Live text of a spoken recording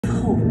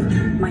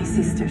hope, my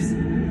sisters.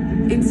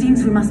 It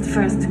seems we must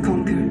first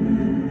conquer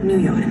New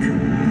York.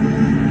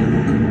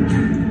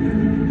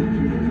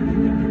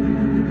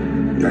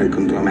 Dai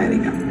contro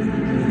America.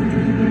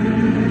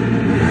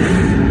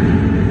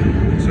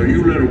 So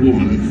you let a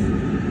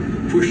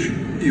woman push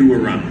you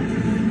around.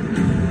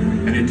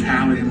 An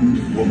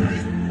Italian woman.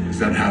 Is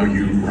that how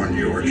you run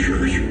your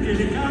church?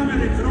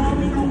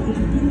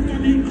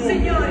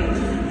 Signori,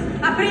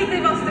 aprite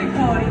i vostri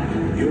cuori.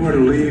 You want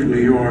to leave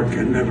New York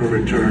and never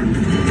return?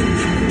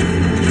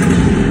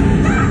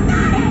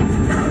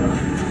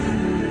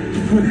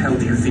 Who the hell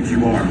do you think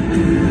you are?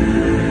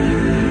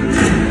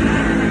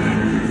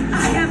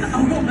 I am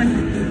a woman,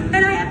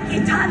 and I am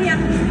Italian.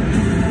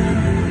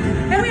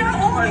 And we are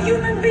all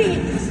human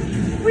beings.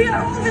 We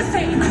are all the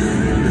same.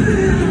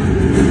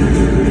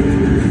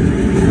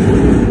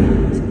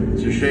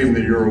 It's a shame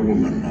that you're a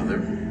woman,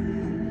 Mother.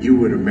 You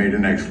would have made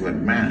an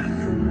excellent man.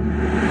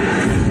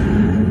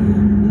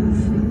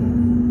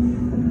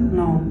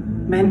 No,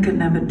 men can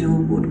never do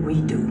what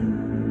we do.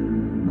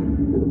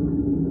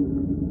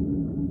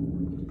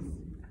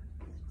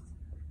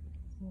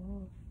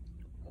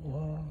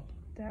 Whoa.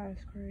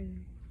 That's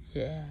crazy.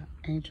 Yeah,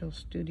 Angel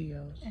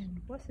Studios.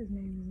 And what's his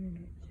name is in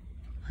it?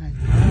 I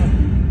know.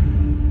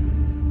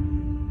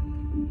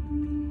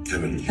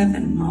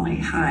 Kevin, Molly,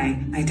 hi.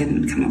 I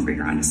didn't come over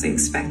here honestly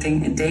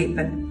expecting a date,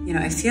 but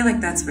I feel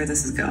like that's where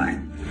this is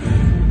going.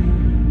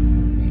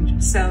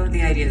 So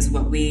the idea is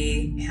what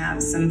we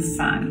have some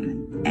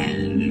fun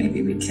and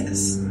maybe we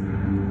kiss.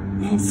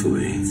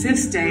 Hopefully.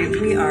 5th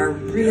date, we are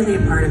really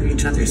a part of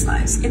each other's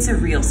lives. It's a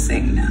real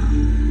thing now.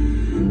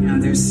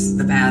 There's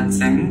the bad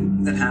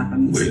thing that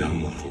happens. Wait a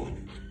little.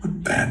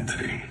 What bad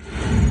thing?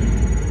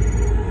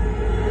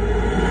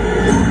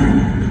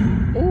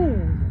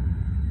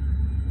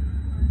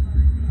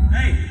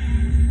 Hey,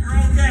 you're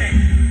okay.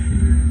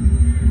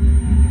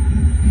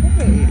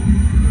 Hey.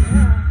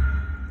 Yeah.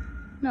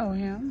 Know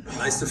him.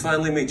 Nice to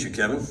finally meet you,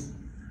 Kevin.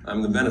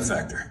 I'm the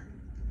benefactor.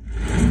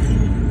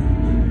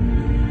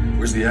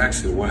 Where's the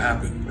accident? What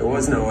happened? There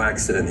was no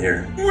accident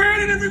here. Where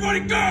did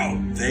everybody go?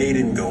 They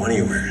didn't go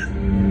anywhere.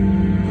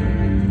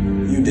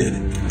 You did.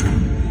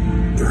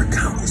 There are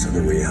countless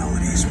other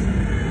realities.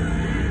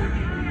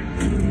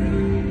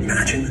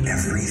 Imagine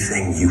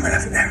everything you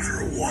have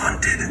ever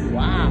wanted.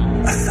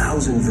 Wow.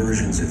 1,000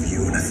 versions of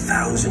you in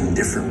 1,000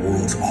 different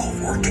worlds all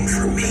working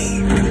for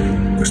me.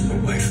 Where's my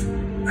wife?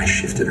 I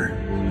shifted her.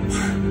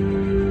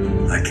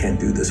 I can't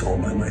do this all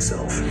by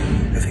myself.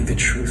 I think the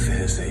truth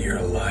is that you're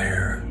a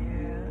liar.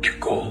 Your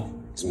goal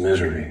is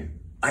misery.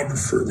 I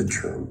prefer the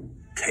term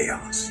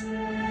chaos.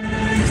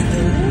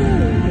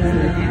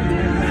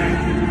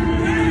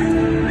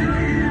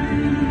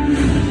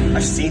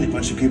 I've seen a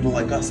bunch of people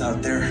like us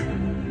out there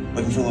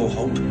looking for a little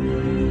hope.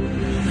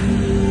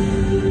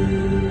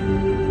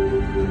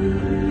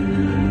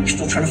 You're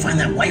still trying to find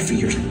that wife of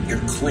yours.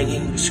 You're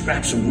clinging to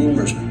scraps of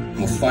rumors.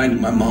 I'll find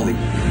my Molly.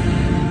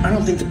 I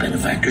don't think the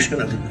benefactor's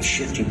gonna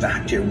shift you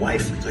back to your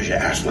wife because you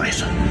asked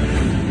nice.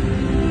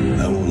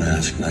 I won't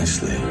ask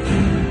nicely.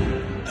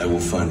 I will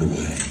find a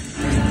way.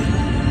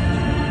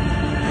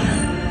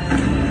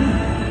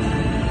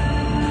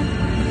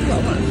 I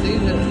want to see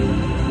this.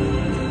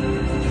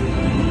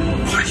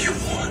 What do you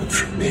want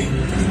from me?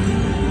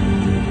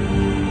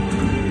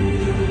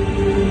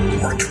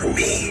 Work for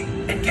me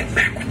and get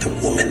back with the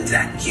woman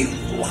that you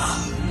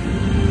love.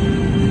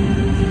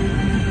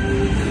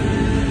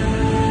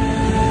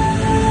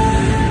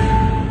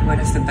 What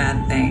if the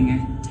bad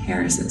thing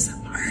tears us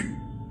apart?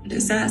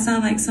 Does that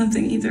sound like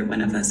something either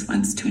one of us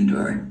wants to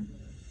endure?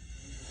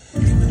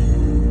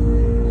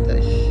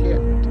 The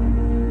shit.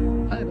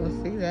 I will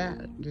see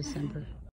that December.